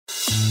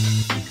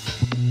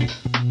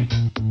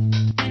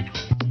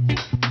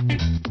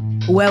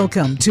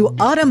Welcome to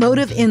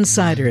Automotive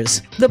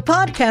Insiders, the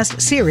podcast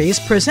series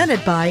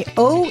presented by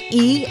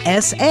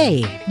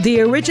OESA, the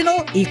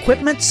Original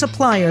Equipment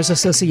Suppliers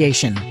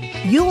Association.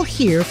 You'll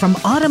hear from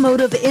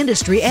automotive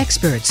industry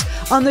experts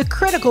on the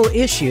critical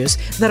issues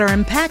that are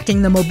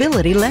impacting the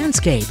mobility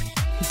landscape.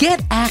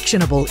 Get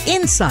actionable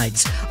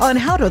insights on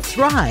how to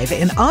thrive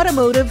in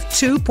Automotive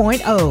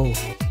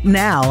 2.0.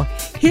 Now,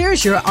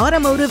 here's your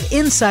Automotive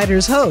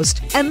Insiders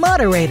host and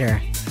moderator,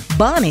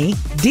 Bonnie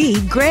D.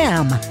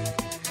 Graham.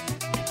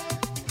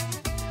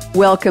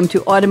 Welcome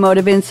to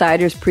Automotive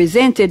Insiders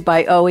presented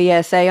by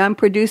OESA. I'm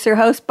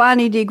producer-host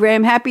Bonnie D.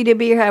 Graham. Happy to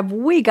be here. Have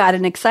we got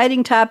an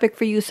exciting topic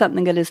for you,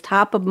 something that is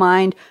top of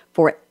mind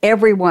for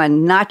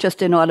everyone, not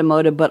just in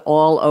automotive, but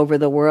all over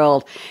the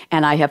world.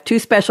 And I have two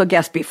special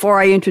guests before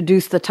I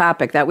introduce the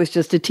topic. That was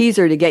just a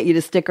teaser to get you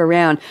to stick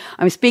around.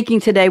 I'm speaking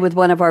today with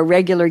one of our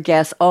regular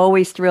guests.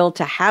 Always thrilled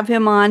to have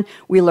him on.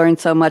 We learned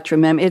so much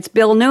from him. It's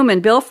Bill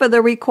Newman. Bill, for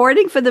the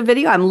recording, for the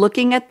video, I'm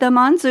looking at them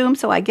on Zoom,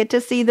 so I get to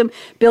see them.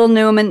 Bill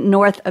Newman,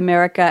 North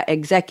America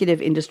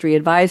Executive Industry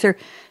Advisor.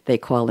 They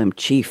call him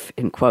Chief,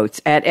 in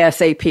quotes, at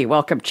SAP.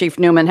 Welcome, Chief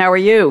Newman. How are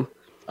you?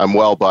 I'm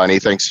well, Bonnie.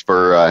 Thanks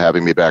for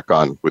having me back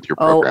on with your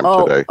program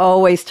today.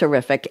 Always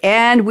terrific.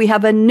 And we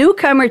have a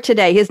newcomer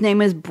today. His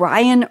name is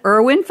Brian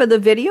Irwin. For the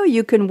video,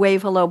 you can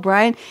wave hello,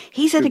 Brian.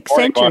 He's at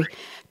Accenture.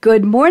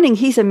 Good morning.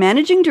 He's a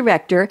managing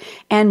director,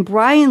 and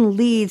Brian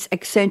leads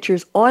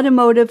Accenture's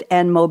automotive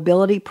and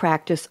mobility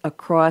practice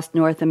across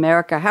North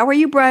America. How are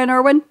you, Brian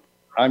Irwin?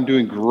 I'm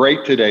doing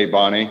great today,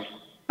 Bonnie.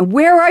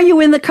 Where are you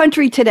in the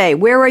country today?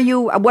 Where are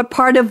you? What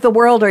part of the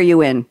world are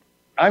you in?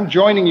 I'm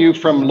joining you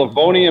from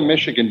Livonia,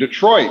 Michigan,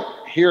 Detroit,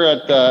 here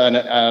at an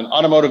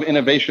automotive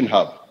innovation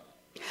hub.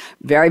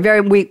 Very,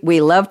 very. We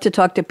love to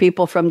talk to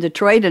people from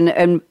Detroit,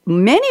 and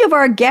many of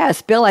our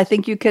guests, Bill, I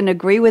think you can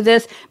agree with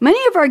this,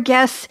 many of our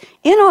guests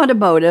in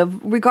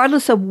automotive,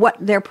 regardless of what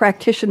they're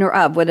practitioner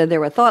of, whether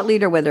they're a thought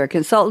leader, whether a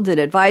consultant, an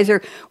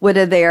advisor,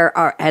 whether they're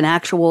an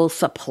actual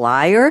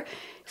supplier,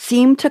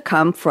 seem to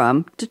come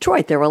from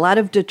Detroit. There are a lot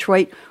of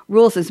Detroit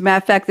rules. As a matter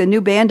of fact, the new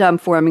band I'm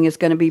forming is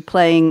going to be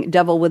playing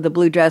Devil with the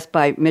Blue Dress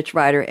by Mitch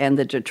Ryder and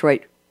the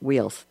Detroit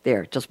Wheels.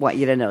 There, just want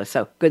you to know.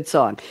 So, good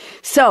song.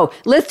 So,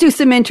 let's do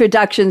some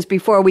introductions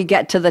before we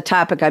get to the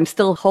topic. I'm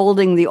still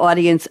holding the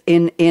audience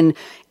in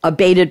a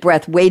bated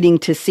breath, waiting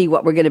to see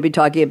what we're going to be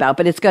talking about,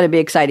 but it's going to be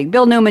exciting.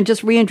 Bill Newman,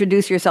 just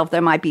reintroduce yourself.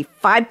 There might be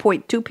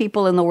 5.2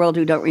 people in the world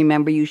who don't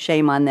remember you.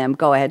 Shame on them.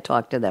 Go ahead,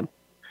 talk to them.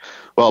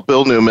 Well,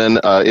 Bill Newman,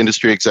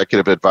 Industry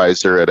Executive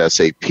Advisor at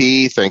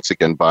SAP. Thanks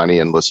again, Bonnie,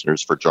 and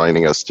listeners for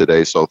joining us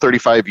today. So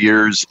 35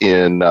 years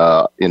in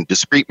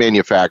discrete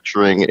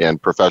manufacturing and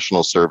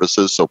professional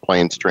services, so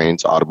planes,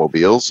 trains,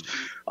 automobiles.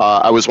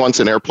 I was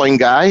once an airplane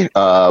guy,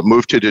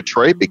 moved to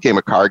Detroit, became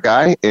a car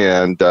guy,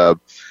 and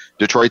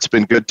Detroit's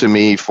been good to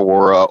me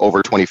for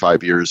over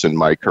 25 years in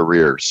my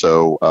career.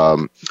 So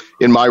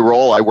in my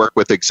role, I work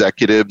with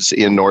executives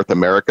in North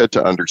America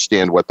to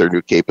understand what their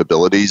new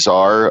capabilities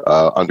are,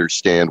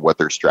 understand what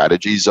their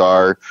strategies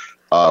are,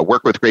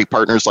 work with great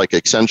partners like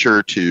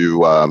Accenture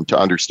to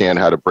understand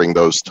how to bring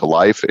those to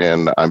life.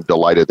 And I'm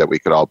delighted that we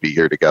could all be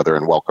here together,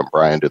 and welcome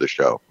Brian to the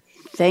show.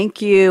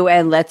 Thank you.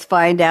 And let's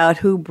find out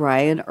who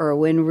Brian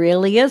Irwin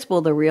really is.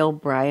 Will the real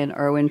Brian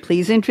Irwin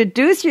please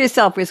introduce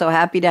yourself? We're so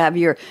happy to have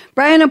you here.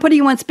 Brian, I'm putting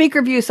you on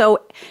speaker view so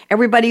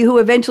everybody who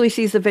eventually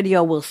sees the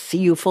video will see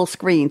you full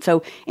screen.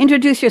 So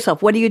introduce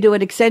yourself. What do you do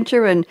at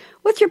Accenture, and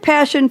what's your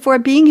passion for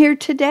being here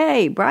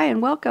today?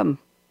 Brian, welcome.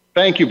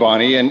 Thank you,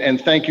 Bonnie,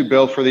 and thank you,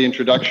 Bill, for the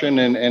introduction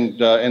and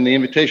the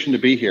invitation to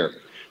be here.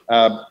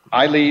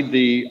 I lead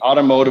the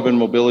automotive and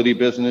mobility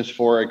business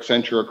for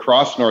Accenture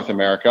across North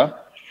America.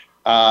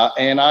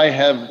 And I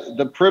have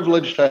the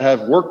privilege to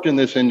have worked in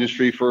this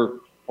industry for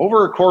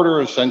over a quarter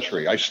of a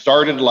century. I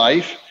started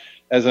life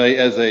as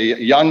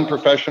a young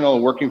professional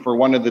working for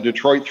one of the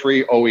Detroit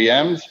 3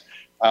 OEMs,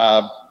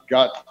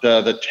 got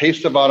the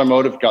taste of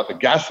automotive, got the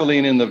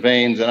gasoline in the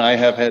veins, and I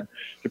have had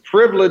the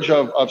privilege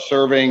of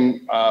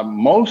serving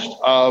most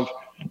of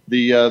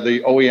the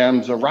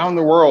OEMs around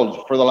the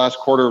world for the last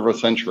quarter of a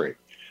century.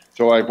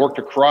 So I've worked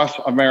across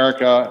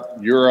America,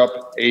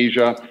 Europe,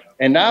 Asia,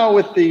 and now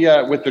with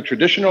the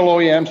traditional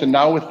OEMs, and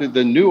now with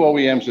the new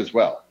OEMs as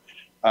well.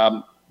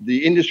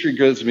 The industry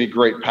gives me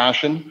great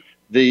passion.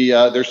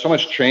 There's so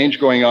much change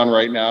going on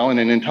right now, and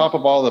on top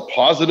of all the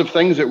positive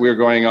things that we're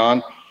going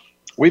on,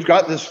 we've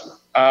got this,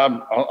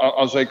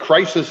 I'll say,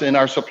 crisis in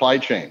our supply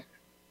chain.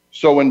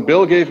 So when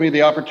Bill gave me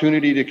the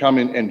opportunity to come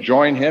in and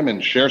join him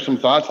and share some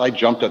thoughts, I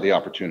jumped at the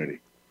opportunity.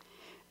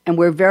 And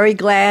we're very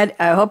glad.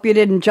 I hope you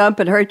didn't jump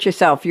and hurt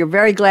yourself. You're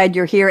very glad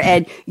you're here,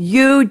 and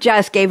you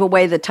just gave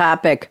away the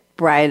topic,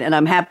 Brian, and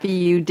I'm happy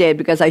you did,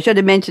 because I should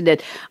have mentioned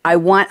it.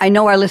 I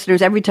know our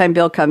listeners, every time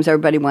Bill comes,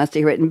 everybody wants to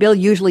hear it. And Bill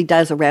usually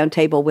does a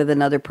roundtable with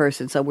another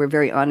person, so we're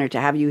very honored to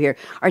have you here.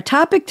 Our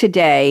topic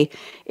today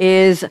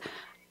is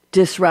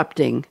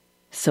disrupting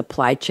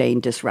supply chain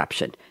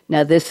disruption.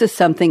 Now, this is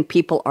something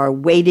people are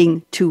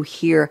waiting to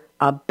hear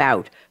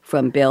about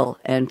from Bill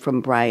and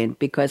from Brian,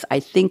 because I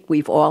think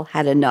we've all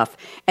had enough.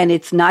 And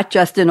it's not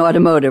just in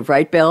automotive,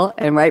 right, Bill?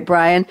 And right,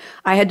 Brian?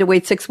 I had to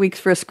wait 6 weeks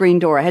for a screen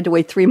door. I had to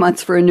wait 3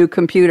 months for a new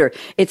computer.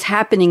 It's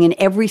happening in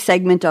every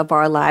segment of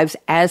our lives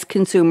as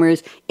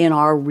consumers, in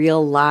our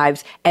real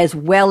lives, as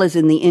well as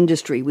in the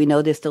industry. We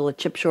know there's still a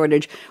chip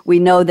shortage. We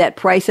know that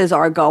prices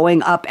are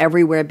going up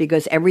everywhere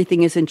because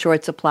everything is in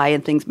short supply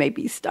and things may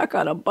be stuck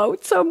on a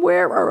boat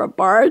somewhere or a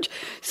barge.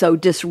 So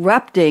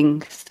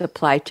disrupting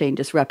supply chain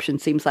disruption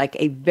seems like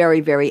a very,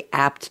 very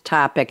apt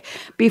topic.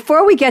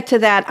 Before we get to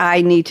that,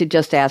 I need to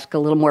just ask a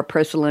little more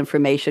personal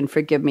information.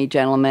 Forgive me,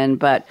 gentlemen,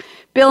 but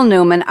Bill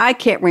Newman, I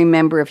can't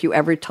remember if you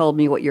ever told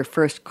me what your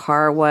first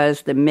car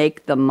was, the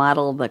make, the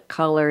model, the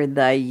color,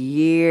 the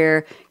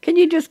year. Can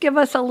you just give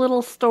us a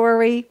little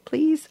story,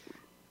 please?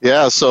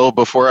 Yeah, so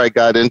before I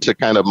got into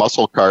kind of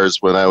muscle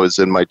cars when I was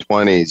in my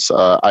 20s,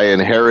 I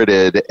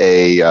inherited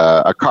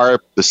a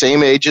car the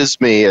same age as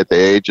me at the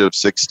age of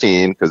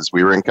 16, because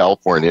we were in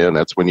California, and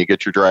that's when you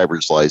get your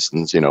driver's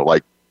license,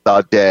 like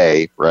the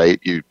day, right?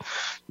 You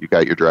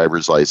got your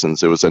driver's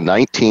license. It was a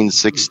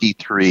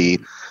 1963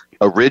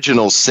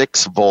 original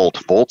 6-volt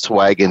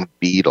Volkswagen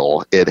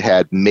Beetle. It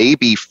had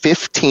maybe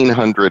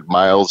 1,500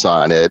 miles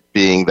on it,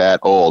 being that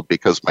old,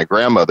 because my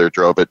grandmother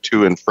drove it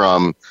to and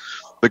from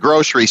the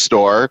grocery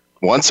store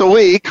once a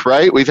week,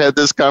 right? We've had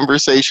this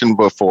conversation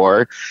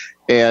before.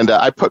 And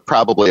I put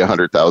probably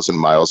 100,000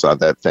 miles on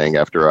that thing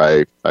after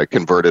I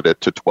converted it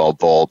to 12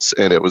 volts.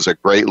 And it was a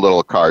great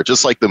little car,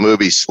 just like the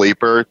movie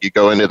Sleeper. You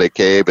go into the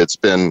cave, it's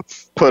been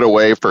put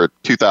away for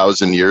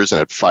 2,000 years,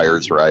 and it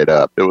fires right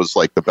up. It was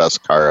like the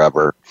best car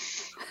ever.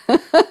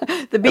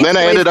 And then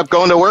I ended up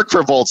going to work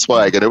for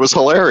Volkswagen. It was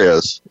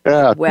hilarious.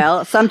 Yeah.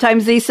 Well,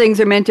 sometimes these things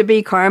are meant to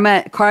be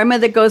karma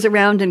that goes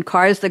around and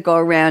cars that go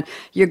around.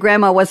 Your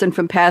grandma wasn't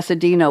from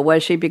Pasadena,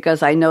 was she?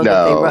 Because I know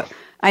that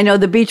I know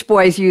the Beach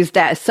Boys used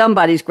that,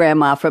 somebody's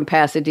grandma from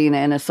Pasadena,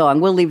 in a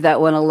song. We'll leave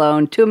that one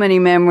alone. Too many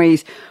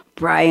memories.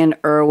 Brian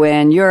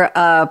Irwin, you're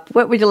up.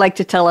 What would you like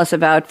to tell us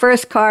about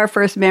first car,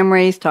 first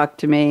memories? Talk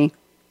to me.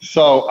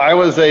 So I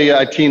was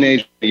a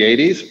teenager in the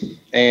 80s,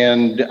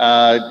 and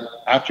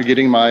after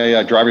getting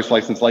my driver's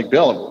license like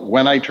Bill,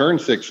 when I turned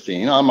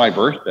 16 on my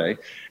birthday,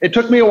 it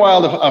took me a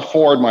while to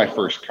afford my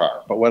first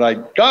car. But what I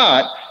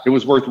got, it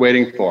was worth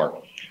waiting for.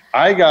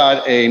 I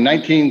got a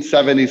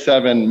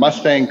 1977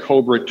 Mustang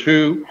Cobra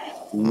II,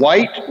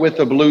 white with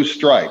a blue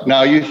stripe.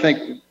 Now you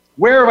think,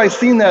 where have I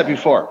seen that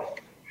before?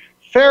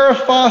 Farrah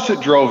Fawcett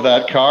drove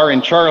that car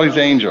in Charlie's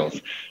Angels.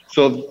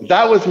 So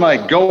that was my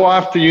go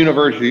off to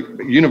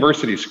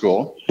university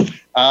school.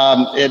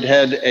 It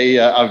had a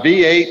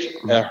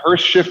V8, a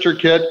Hurst shifter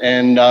kit,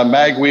 and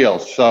mag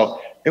wheels.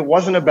 So it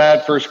wasn't a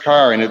bad first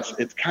car, and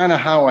it's kind of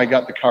how I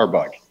got the car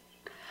bug.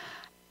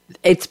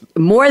 It's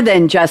more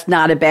than just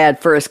not a bad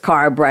first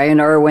car,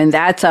 Brian Irwin.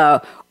 That's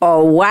a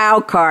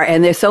wow car.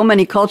 And there's so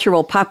many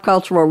pop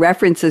cultural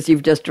references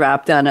you've just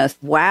dropped on us.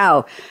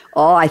 Wow.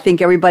 All I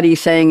think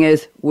everybody's saying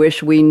is,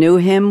 wish we knew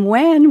him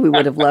when. We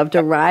would have loved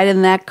to ride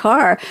in that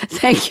car.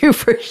 Thank you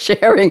for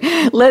sharing.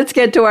 Let's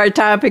get to our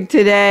topic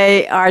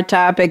today. Our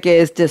topic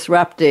is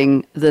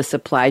disrupting the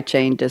supply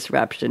chain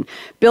disruption.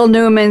 Bill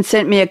Newman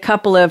sent me a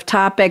couple of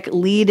topic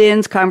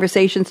lead-ins,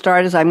 conversation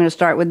starters. I'm going to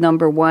start with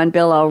number one.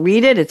 Bill, I'll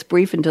read it. It's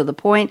brief and to the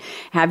point.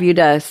 Have you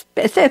to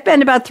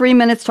spend about 3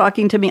 minutes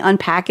talking to me,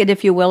 unpack it,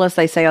 if you will, as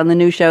they say on the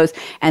news shows,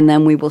 and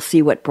then we will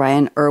see what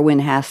Brian Irwin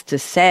has to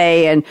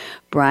say. And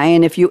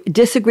Brian, if you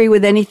disagree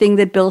with anything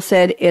that Bill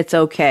said, it's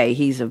okay.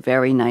 He's a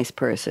very nice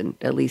person,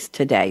 at least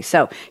today.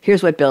 So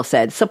here's what Bill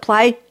said.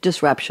 Supply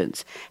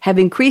disruptions have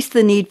increased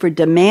the need for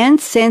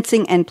demand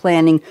sensing and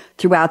planning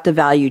throughout the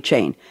value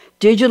chain.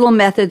 Digital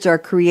methods are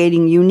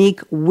creating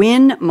unique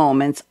win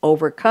moments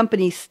over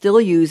companies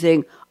still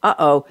using,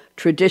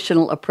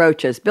 traditional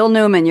approaches. Bill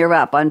Newman, you're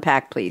up.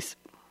 Unpack, please.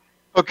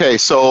 Okay,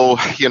 so,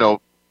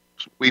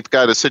 we've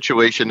got a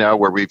situation now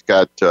where we've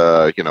got,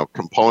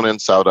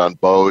 components out on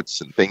boats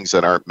and things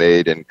that aren't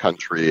made in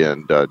country,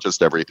 and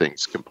just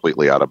everything's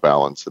completely out of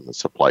balance in the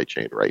supply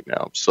chain right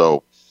now.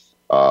 So,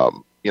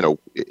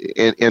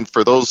 and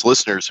for those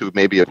listeners who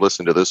maybe have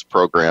listened to this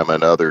program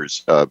and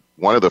others,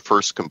 one of the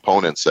first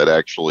components that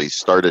actually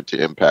started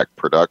to impact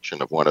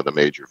production of one of the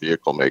major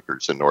vehicle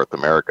makers in North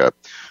America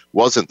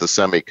wasn't the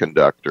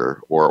semiconductor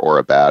or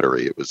a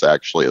battery. It was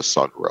actually a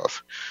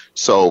sunroof.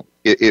 So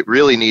it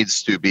really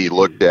needs to be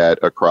looked at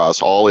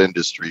across all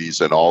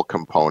industries and all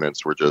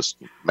components. We're just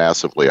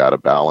massively out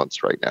of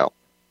balance right now.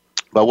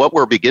 But what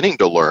we're beginning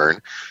to learn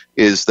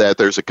is that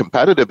there's a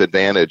competitive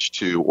advantage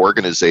to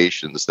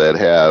organizations that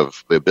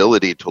have the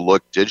ability to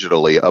look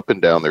digitally up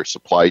and down their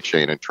supply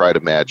chain and try to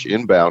match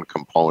inbound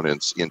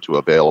components into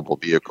available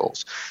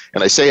vehicles.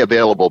 And I say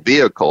available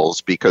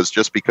vehicles because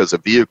just because a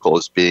vehicle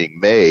is being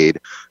made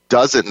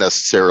doesn't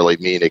necessarily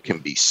mean it can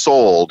be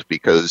sold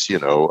because,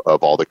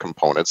 of all the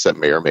components that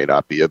may or may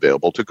not be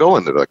available to go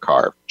into the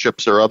car,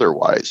 chips or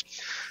otherwise.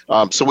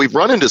 So we've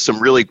run into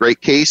some really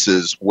great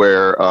cases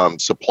where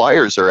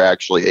suppliers are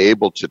actually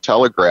able to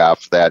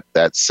telegraph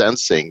that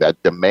sensing,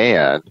 that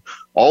demand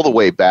all the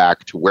way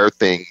back to where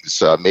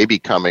things may be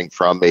coming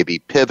from, maybe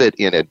pivot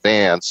in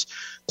advance,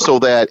 so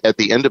that at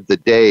the end of the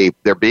day,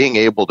 they're being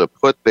able to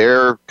put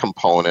their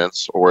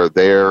components or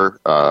their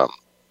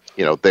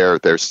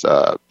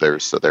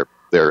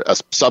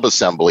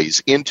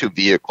sub-assemblies into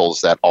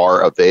vehicles that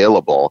are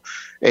available,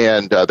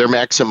 and they're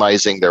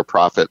maximizing their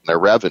profit and their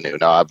revenue.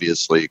 Now,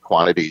 obviously,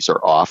 quantities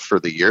are off for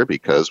the year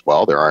because,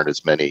 well, there aren't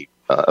as many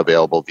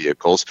available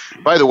vehicles.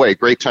 By the way,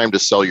 great time to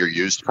sell your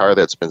used car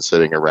that's been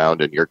sitting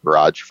around in your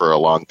garage for a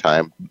long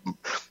time.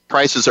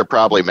 Prices are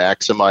probably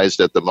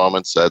maximized at the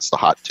moment, so that's the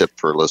hot tip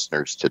for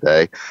listeners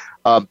today.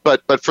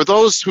 But for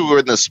those who are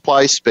in the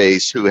supply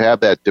space who have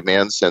that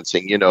demand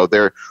sensing,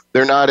 they're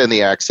not in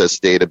the Access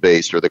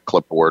database or the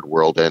clipboard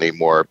world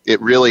anymore.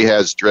 It really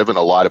has driven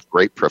a lot of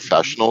great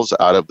professionals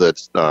out of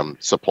the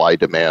supply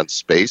demand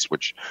space,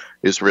 which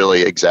is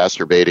really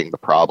exacerbating the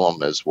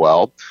problem as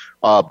well.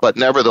 But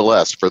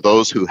nevertheless, for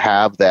those who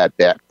have that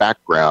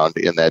background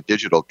in that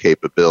digital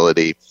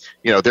capability,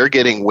 they're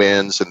getting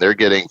wins and they're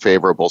getting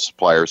favorable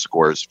supplier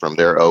scores from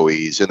their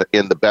OEs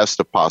in the best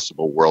of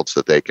possible worlds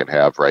that they can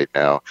have right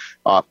now.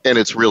 And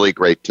it's really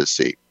great to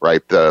see,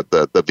 right?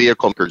 The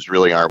vehicle makers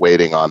really aren't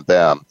waiting on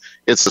them.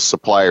 It's the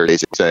supplier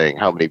saying,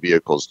 how many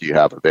vehicles do you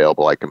have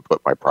available I can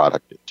put my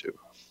product into?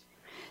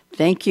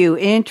 Thank you.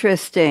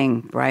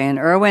 Interesting. Brian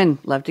Irwin,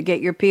 love to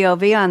get your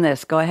POV on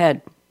this. Go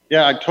ahead.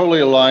 Yeah, I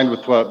totally aligned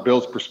with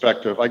Bill's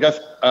perspective. I guess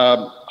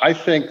I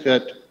think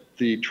that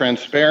the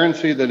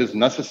transparency that is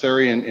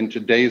necessary in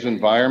today's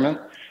environment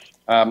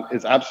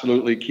is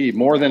absolutely key,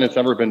 more than it's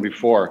ever been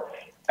before.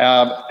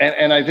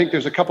 And I think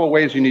there's a couple of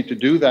ways you need to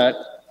do that.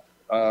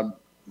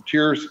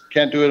 Tiers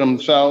can't do it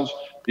themselves.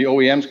 The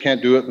OEMs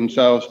can't do it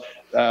themselves.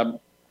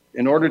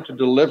 In order to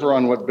deliver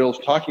on what Bill's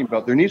talking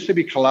about, there needs to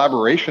be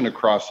collaboration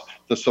across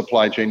the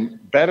supply chain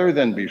better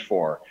than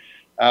before.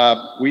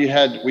 We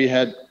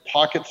had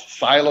pockets,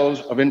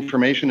 silos of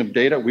information, of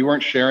data we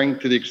weren't sharing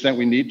to the extent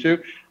we need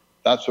to.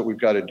 That's what we've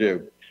got to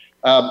do.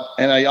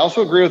 And I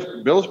also agree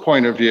with Bill's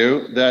point of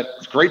view that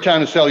it's a great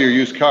time to sell your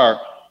used car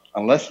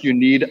unless you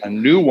need a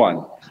new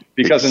one.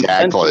 Because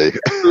exactly.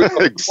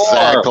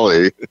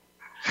 Exactly.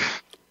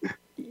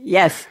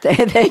 Yes,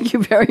 thank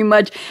you very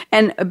much.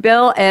 And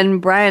Bill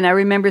and Brian, I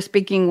remember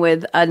speaking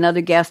with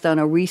another guest on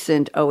a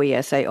recent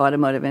OESA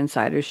Automotive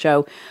Insider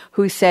show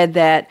who said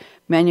that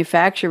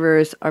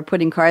manufacturers are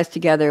putting cars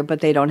together,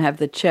 but they don't have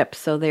the chips.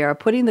 So they are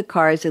putting the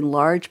cars in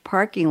large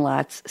parking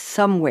lots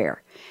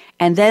somewhere.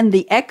 And then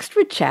the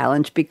extra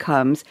challenge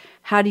becomes,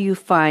 how do you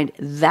find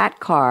that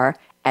car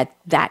at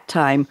that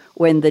time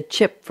when the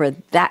chip for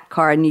that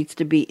car needs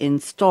to be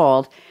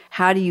installed?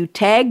 How do you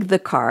tag the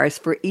cars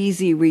for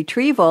easy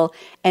retrieval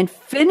and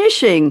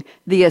finishing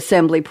the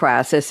assembly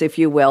process, if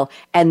you will,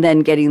 and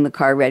then getting the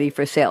car ready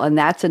for sale? And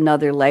that's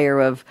another layer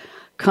of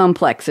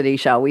complexity,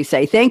 shall we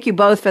say. Thank you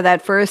both for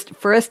that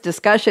first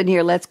discussion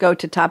here. Let's go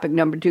to topic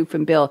number 2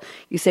 from Bill.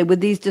 You say,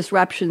 with these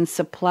disruptions,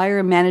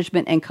 supplier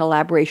management and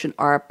collaboration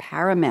are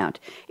paramount.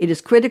 It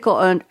is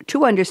critical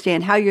to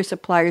understand how your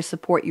suppliers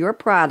support your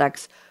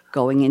products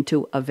going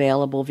into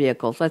available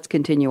vehicles. Let's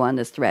continue on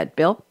this thread.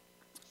 Bill?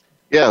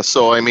 Yeah,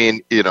 so I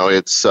mean,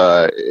 it's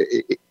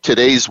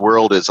today's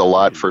world is a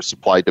lot for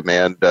supply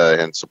demand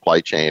and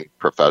supply chain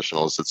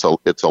professionals.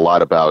 It's a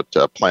lot about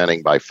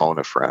planning by phone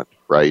a friend,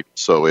 right?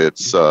 So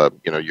it's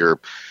you're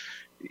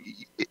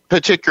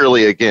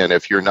particularly, again,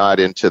 if you're not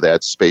into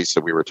that space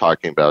that we were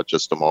talking about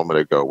just a moment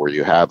ago, where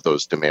you have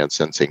those demand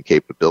sensing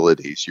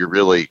capabilities, you're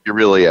really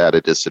at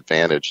a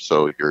disadvantage.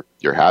 So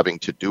you're having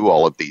to do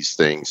all of these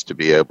things to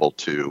be able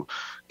to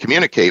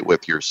communicate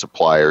with your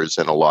suppliers,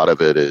 and a lot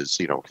of it is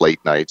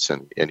late nights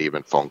and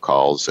even phone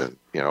calls and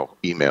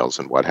emails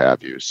and what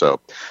have you. So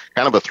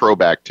kind of a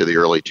throwback to the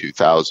early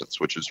 2000s,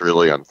 which is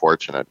really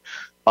unfortunate.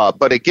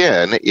 But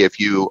again, if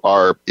you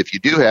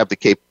do have the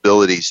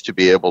capabilities to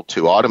be able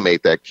to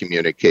automate that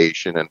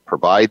communication and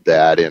provide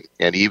that,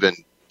 and even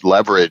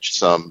leverage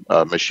some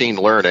machine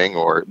learning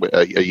or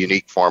a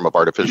unique form of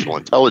artificial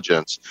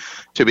intelligence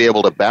to be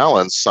able to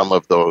balance some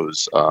of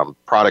those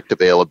product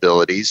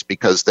availabilities,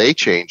 because they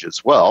change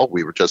as well.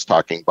 We were just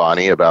talking,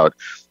 Bonnie, about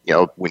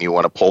when you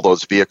want to pull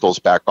those vehicles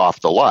back off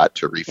the lot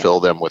to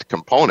refill them with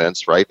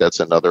components, right? That's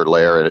another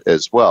layer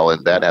as well,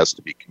 and that has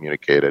to be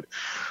communicated.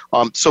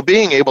 So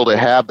being able to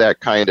have that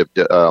kind of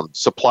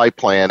supply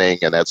planning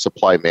and that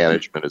supply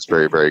management is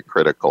very, very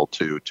critical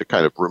to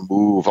kind of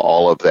remove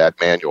all of that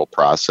manual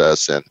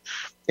process.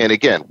 And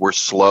again, we're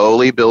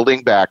slowly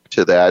building back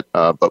to that,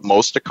 but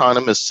most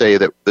economists say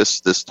that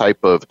this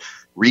type of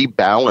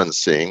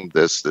rebalancing,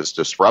 this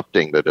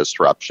disrupting the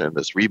disruption,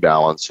 this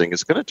rebalancing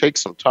is going to take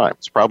some time.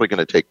 It's probably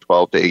going to take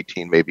 12 to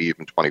 18, maybe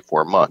even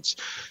 24 months.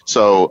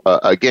 So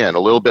again,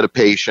 a little bit of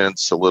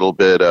patience, a little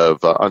bit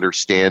of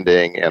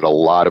understanding, and a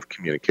lot of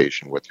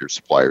communication with your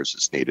suppliers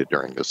is needed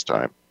during this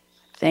time.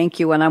 Thank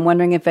you. And I'm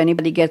wondering if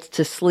anybody gets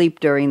to sleep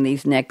during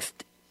these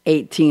next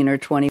 18 or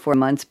 24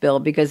 months, Bill,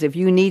 because if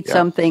you need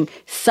something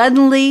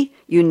suddenly,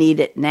 you need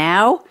it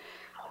now.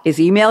 Is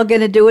email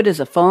going to do it? Is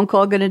a phone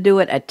call going to do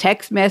it? A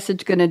text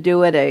message going to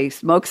do it? A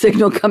smoke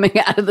signal coming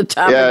out of the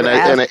top of your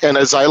ass? And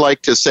as I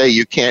like to say,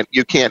 you can't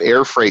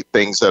air freight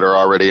things that are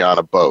already on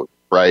a boat,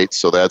 right?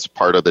 So that's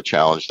part of the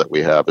challenge that we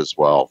have as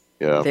well.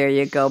 Yeah. There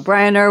you go.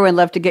 Brian Irwin,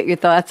 love to get your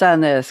thoughts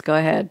on this. Go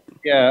ahead.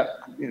 Yeah,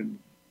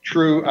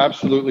 true,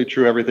 absolutely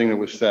true, everything that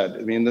was said.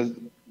 I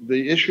mean,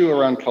 the issue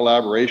around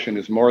collaboration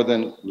is more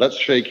than let's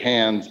shake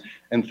hands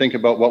and think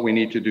about what we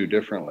need to do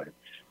differently.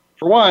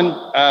 For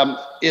one,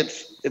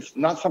 it's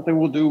not something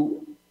we'll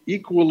do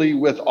equally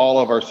with all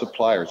of our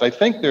suppliers. I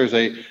think there's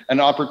an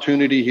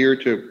opportunity here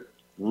to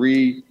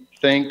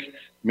rethink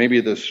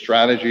maybe the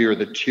strategy or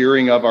the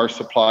tiering of our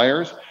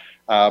suppliers.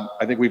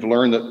 I think we've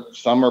learned that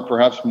some are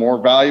perhaps more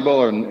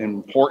valuable and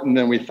important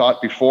than we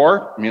thought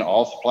before. I mean,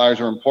 all suppliers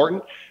are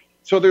important.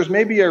 So there's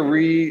maybe a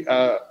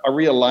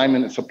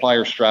realignment in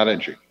supplier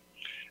strategy.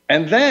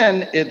 And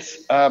then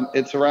it's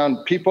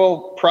around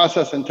people,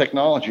 process, and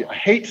technology. I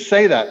hate to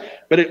say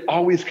that, but it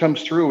always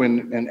comes through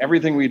in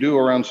everything we do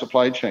around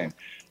supply chain.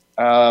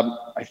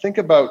 I think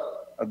about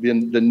the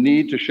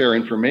need to share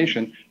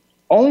information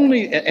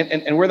only,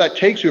 and where that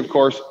takes you, of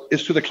course,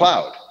 is to the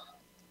cloud.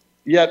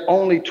 Yet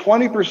only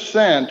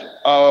 20%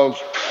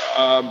 of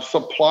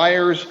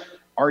suppliers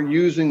are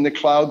using the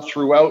cloud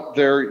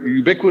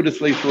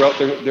ubiquitously throughout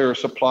their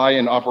supply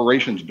and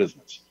operations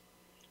business.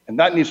 And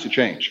that needs to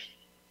change.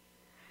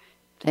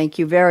 Thank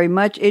you very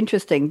much.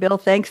 Interesting. Bill,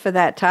 thanks for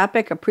that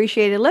topic.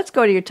 Appreciate it. Let's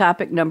go to your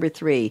topic number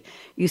 3.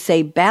 You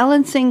say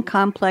balancing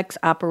complex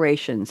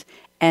operations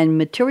and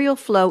material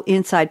flow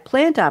inside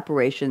plant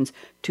operations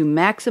to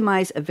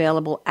maximize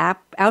available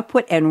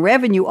output and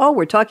revenue. Oh,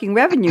 we're talking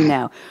revenue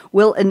now.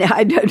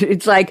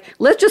 It's like,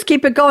 let's just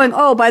keep it going.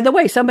 Oh, by the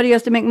way, somebody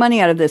has to make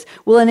money out of this.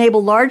 Will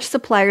enable large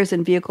suppliers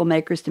and vehicle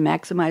makers to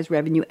maximize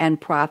revenue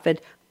and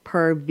profit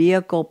per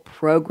vehicle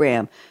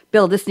program.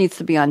 Bill, this needs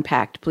to be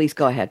unpacked. Please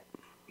go ahead.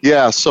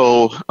 Yeah,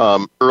 so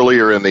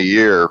earlier in the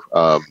year,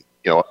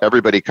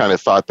 everybody kind of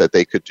thought that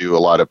they could do a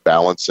lot of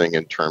balancing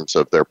in terms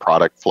of their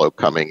product flow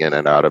coming in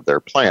and out of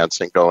their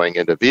plants and going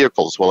into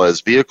vehicles. Well,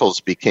 as vehicles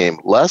became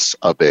less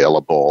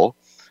available,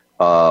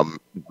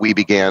 we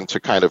began to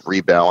kind of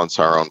rebalance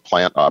our own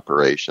plant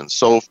operations.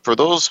 So for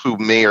those who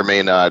may or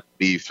may not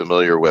be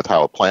familiar with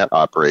how a plant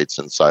operates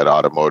inside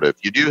automotive,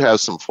 you do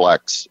have some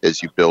flex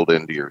as you build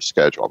into your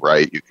schedule,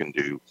 right? You can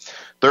do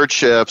third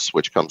shifts,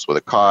 which comes with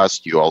a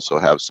cost. You also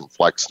have some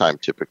flex time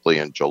typically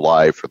in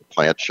July for the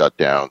plant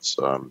shutdowns.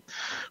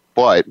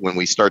 But when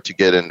we start to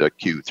get into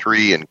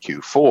Q3 and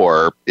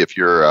Q4, if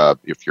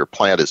your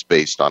plant is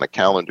based on a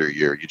calendar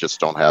year, you just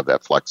don't have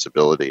that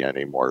flexibility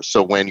anymore.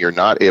 So when you're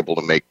not able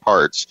to make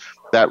parts,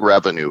 that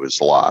revenue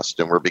is lost,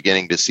 and we're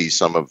beginning to see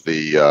some of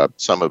the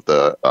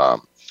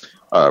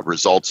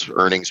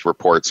earnings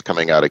reports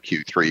coming out of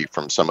Q3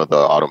 from some of the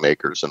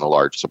automakers and the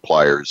large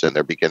suppliers, and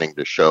they're beginning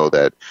to show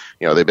that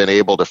they've been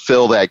able to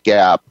fill that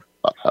gap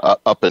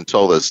up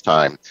until this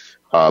time.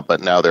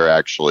 But now they're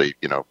actually,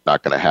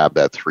 not going to have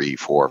that 3,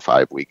 4,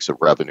 5 weeks of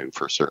revenue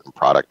for certain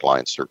product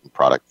lines, certain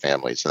product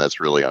families, and that's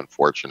really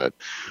unfortunate.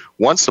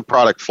 Once the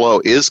product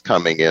flow is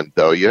coming in,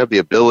 though, you have the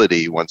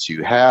ability, once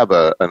you have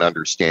an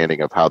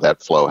understanding of how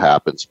that flow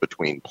happens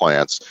between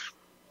plants,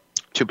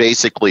 to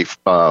basically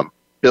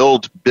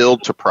build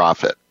to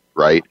profit,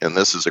 right? And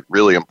this is a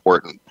really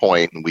important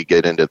point, and we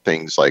get into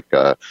things like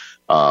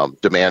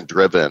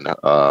demand-driven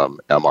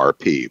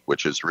MRP,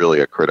 which is really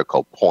a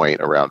critical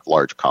point around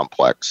large,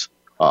 complex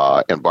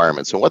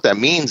environments. And what that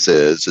means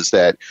is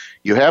that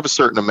you have a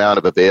certain amount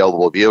of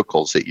available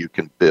vehicles that you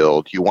can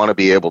build. You want to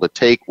be able to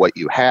take what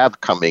you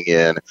have coming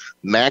in,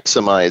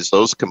 maximize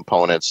those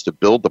components to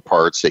build the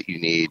parts that you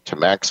need to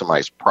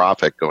maximize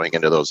profit going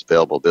into those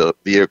available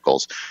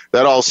vehicles.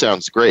 That all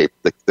sounds great.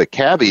 The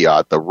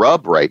caveat, the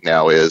rub right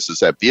now is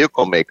that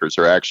vehicle makers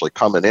are actually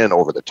coming in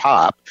over the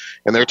top,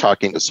 and they're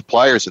talking to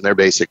suppliers, and they're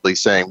basically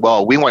saying,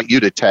 well, we want you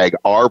to tag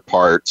our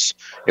parts,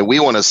 and we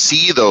want to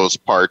see those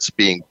parts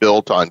being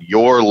built on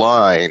your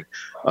line,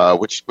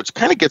 which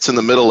kind of gets in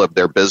the middle of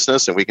their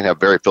business, and we can have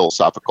very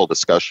philosophical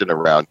discussion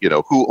around,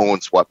 who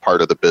owns what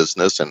part of the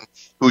business and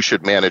who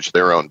should manage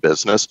their own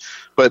business.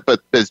 But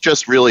it's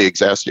just really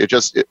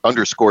it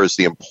underscores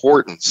the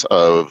importance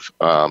of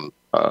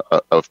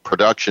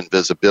production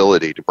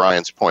visibility, to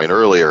Brian's point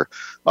earlier,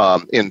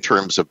 in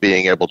terms of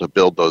being able to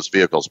build those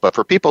vehicles. But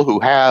for people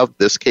who have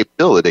this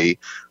capability,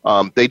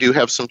 they do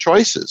have some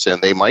choices,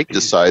 and they might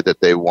decide that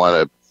they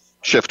want to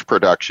shift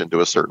production to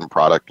a certain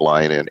product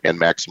line and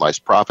maximize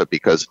profit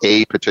because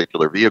a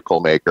particular vehicle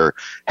maker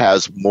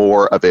has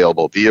more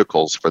available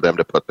vehicles for them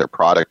to put their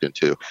product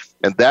into.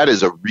 And that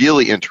is a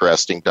really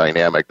interesting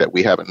dynamic that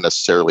we haven't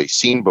necessarily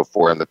seen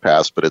before in the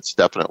past, but it's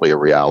definitely a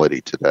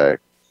reality today.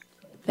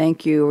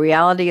 Thank you.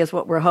 Reality is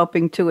what we're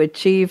hoping to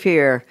achieve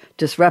here,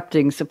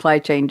 disrupting supply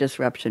chain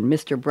disruption.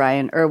 Mr.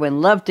 Brian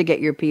Irwin, love to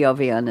get your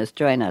POV on this.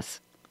 Join us.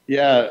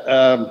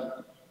 Yeah,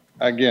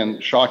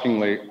 again,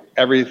 shockingly,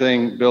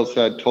 everything Bill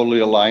said, totally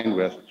aligned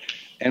with.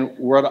 And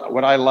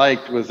what I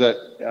liked was that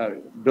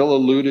Bill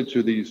alluded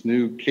to these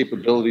new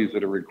capabilities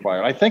that are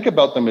required. I think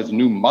about them as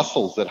new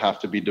muscles that have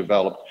to be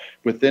developed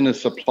within a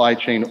supply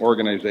chain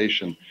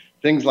organization.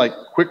 Things like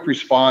quick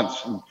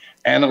response, and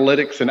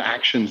analytics and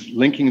actions,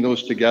 linking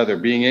those together,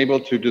 being able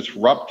to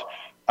disrupt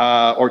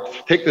or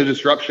take the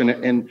disruption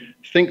and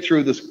think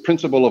through this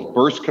principle of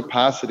burst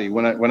capacity.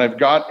 When I've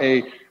got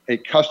a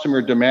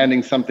customer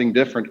demanding something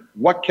different,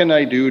 what can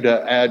I do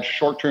to add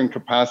short-term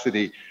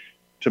capacity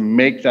to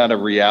make that a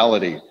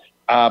reality?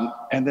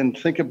 And then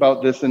think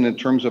about this in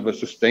terms of a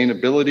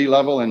sustainability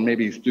level and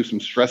maybe do some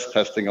stress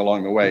testing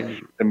along the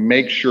way to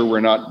make sure we're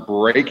not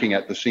breaking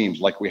at the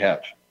seams like we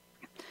have.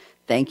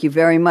 Thank you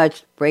very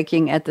much.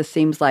 Breaking at the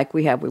seams like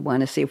we have. We want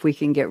to see if we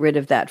can get rid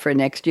of that for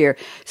next year.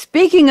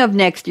 Speaking of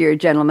next year,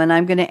 gentlemen,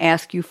 I'm going to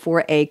ask you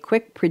for a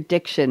quick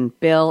prediction,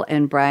 Bill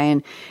and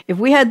Brian. If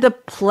we had the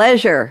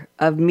pleasure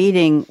of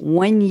meeting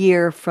 1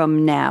 year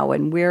from now,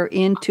 and we're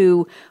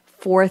into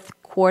fourth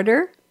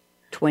quarter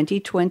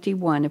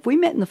 2021, if we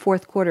met in the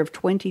fourth quarter of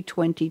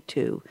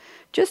 2022,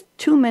 just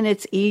 2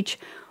 minutes each,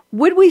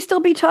 would we still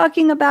be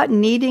talking about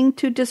needing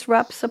to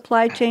disrupt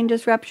supply chain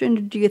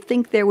disruption? Do you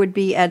think there would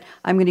be I'm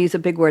going to use a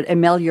big word,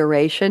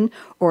 amelioration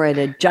or an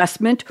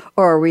adjustment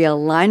or a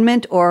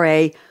realignment or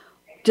a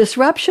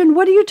disruption?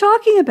 What are you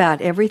talking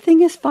about?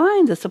 Everything is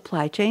fine. The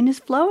supply chain is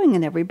flowing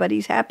and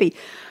everybody's happy.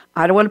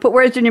 I don't want to put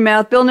words in your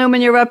mouth. Bill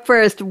Newman, you're up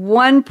first.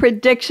 One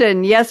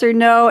prediction, yes or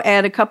no,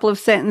 and a couple of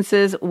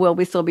sentences. Will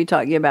we still be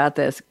talking about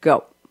this?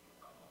 Go.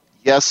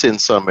 Yes, in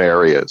some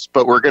areas,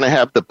 but we're going to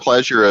have the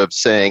pleasure of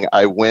saying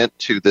I went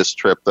to this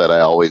trip that I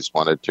always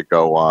wanted to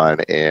go on,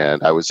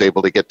 and I was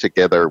able to get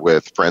together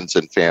with friends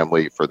and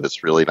family for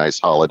this really nice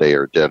holiday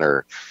or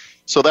dinner.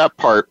 So that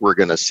part we're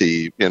going to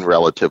see in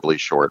relatively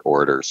short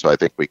order, so I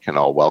think we can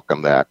all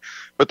welcome that.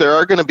 But there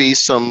are going to be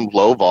some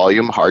low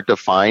volume, hard to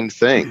find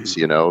things,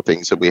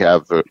 things that we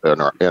have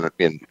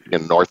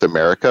in North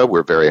America.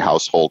 We're very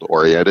household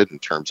oriented in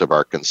terms of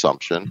our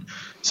consumption.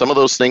 Some of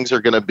those things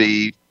are going to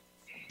be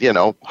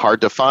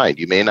hard to find.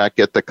 You may not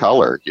get the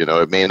color.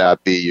 It may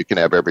not be you can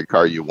have every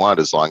car you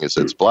want as long as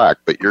it's black,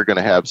 but you're going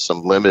to have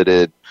some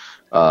limited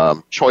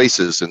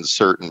choices in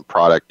certain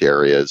product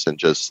areas. And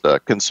just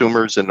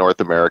consumers in North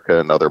America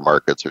and other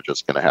markets are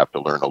just going to have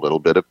to learn a little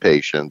bit of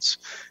patience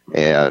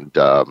and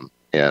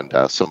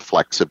some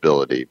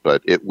flexibility.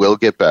 But it will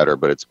get better,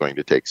 but it's going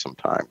to take some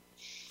time.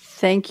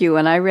 Thank you.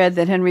 And I read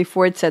that Henry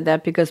Ford said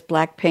that because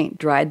black paint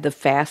dried the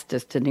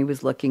fastest and he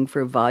was looking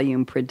for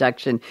volume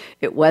production.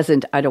 It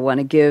wasn't, I don't want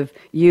to give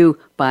you,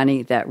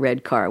 Bonnie, that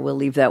red car. We'll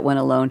leave that one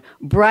alone.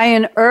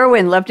 Brian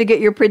Irwin, love to get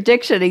your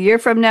prediction. A year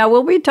from now,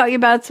 will we talk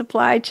about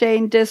supply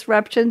chain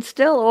disruption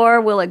still, or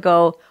will it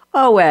go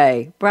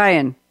away?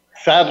 Brian.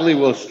 Sadly,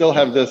 we'll still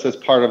have this as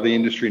part of the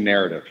industry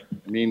narrative.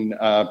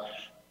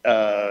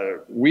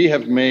 We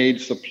have made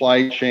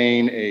supply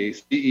chain a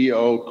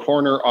CEO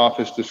corner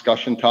office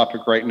discussion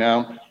topic right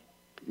now.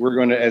 We're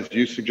going to, as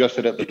you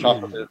suggested at the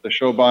top of the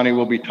show, Bonnie,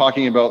 we'll be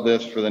talking about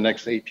this for the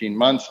next 18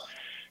 months.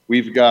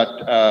 We've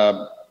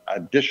got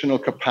additional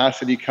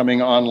capacity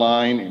coming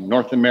online in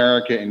North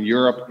America and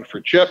Europe for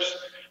chips.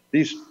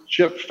 These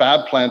chip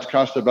fab plants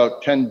cost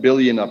about $10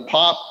 billion a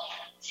pop,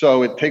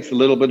 so it takes a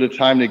little bit of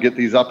time to get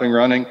these up and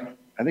running.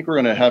 I think we're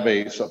going to have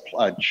a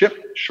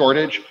chip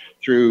shortage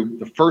through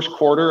the first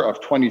quarter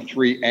of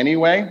 23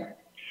 anyway.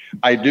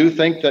 I do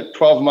think that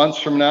 12 months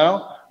from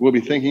now, we'll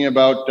be thinking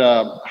about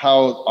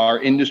how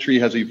our industry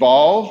has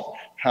evolved,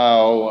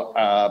 how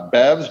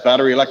BEVs,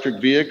 battery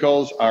electric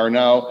vehicles, are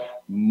now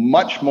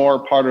much more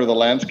part of the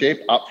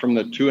landscape, up from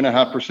the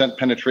 2.5%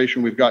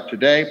 penetration we've got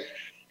today.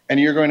 And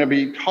you're going to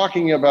be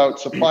talking about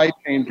supply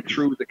chain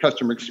through the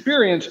customer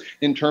experience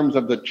in terms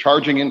of the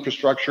charging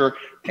infrastructure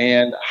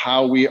and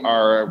how we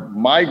are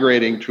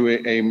migrating to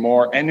a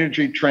more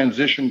energy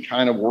transition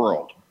kind of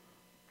world.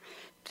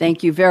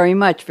 Thank you very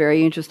much.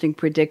 Very interesting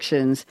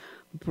predictions.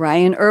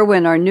 Brian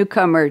Irwin, our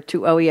newcomer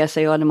to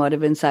OESA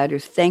Automotive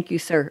Insiders. Thank you,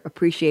 sir.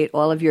 Appreciate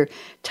all of your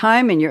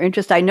time and your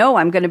interest. I know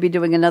I'm going to be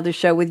doing another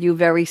show with you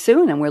very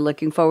soon, and we're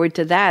looking forward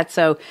to that.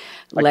 So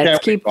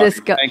let's keep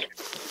this going.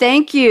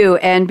 Thank you.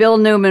 And Bill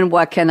Newman,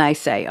 what can I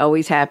say?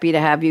 Always happy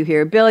to have you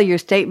here. Bill, your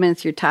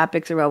statements, your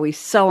topics are always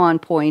so on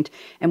point,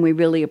 and we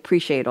really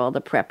appreciate all the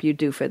prep you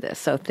do for this.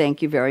 So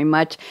thank you very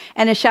much.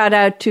 And a shout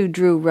out to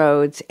Drew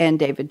Rhodes and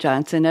David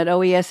Johnson at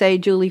OESA,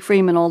 Julie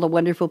Freeman, all the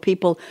wonderful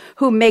people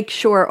who make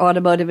sure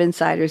Automotive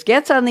Insiders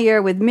gets on the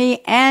air with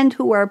me and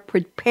who are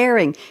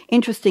preparing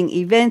interesting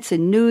events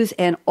and news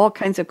and all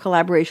kinds of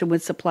collaboration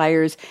with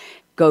suppliers.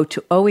 Go to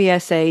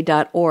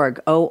oesa.org,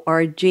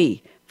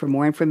 O-R-G, for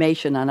more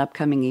information on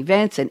upcoming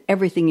events and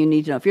everything you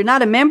need to know. If you're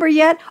not a member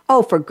yet,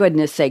 for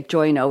goodness sake,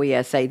 join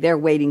OESA. They're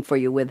waiting for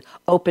you with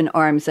open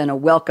arms and a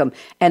welcome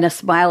and a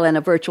smile and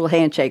a virtual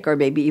handshake, or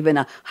maybe even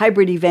a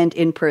hybrid event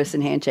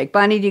in-person handshake.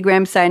 Bonnie D.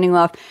 Graham signing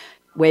off.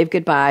 Wave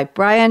goodbye.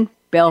 Brian,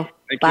 Bill,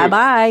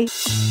 bye-bye.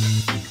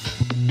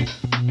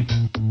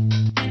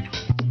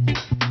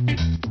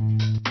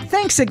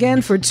 Thanks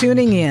again for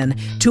tuning in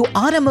to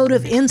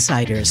Automotive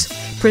Insiders,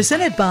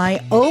 presented by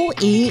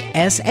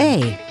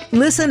OESA.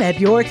 Listen at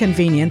your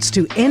convenience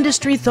to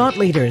industry thought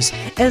leaders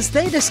as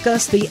they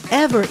discuss the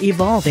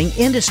ever-evolving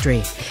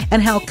industry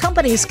and how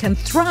companies can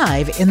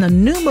thrive in the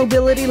new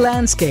mobility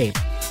landscape.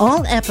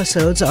 All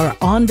episodes are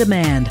on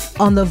demand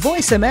on the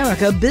Voice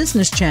America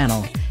Business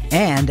Channel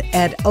and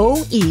at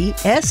oesa.org.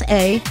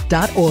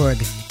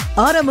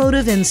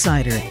 Automotive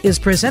Insider is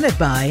presented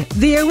by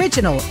the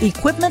Original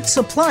Equipment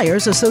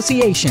Suppliers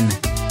Association.